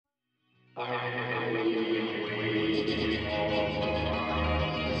I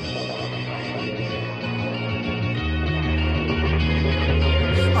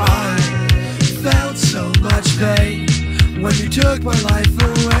felt so much pain when you took my life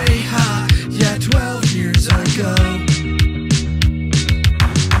away. Ha, yeah, 12 years ago.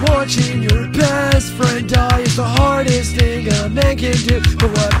 Watching your best friend die is the hardest thing a man can do.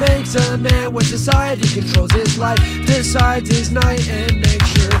 But what makes a man when society controls his life, decides his night, and makes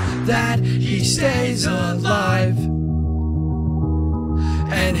sure that he stays alive?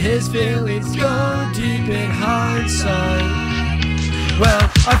 And his feelings go deep in hindsight.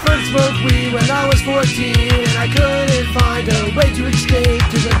 Well, I first smoked weed when I was 14, and I couldn't find a way to escape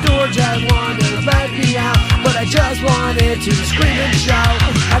to the door Jack wanted to let me out. But I just wanted to scream and shout.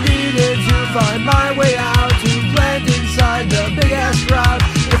 I needed to find my way out, to blend inside the big ass crowd,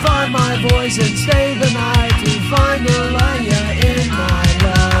 to find my voice and stay the night, to find the light, yeah, in my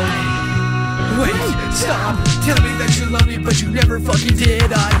love. Wait, stop, tell me that you love me, but you never fucking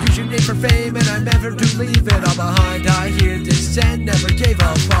did. I use your name for fame, and I'm never to leave it all behind. I hear this and never gave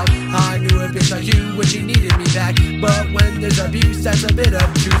a fuck. I knew a bitch like you when she needed me back, but when there's abuse, that's a bit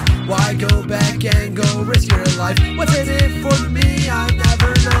of truth. Why go back and go risk your life? What's in it for me? I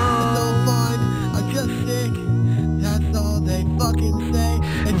never know. So fun, I'm just sick, that's all they fucking say.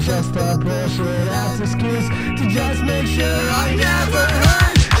 It's just a bullshit ass excuse to just make sure I never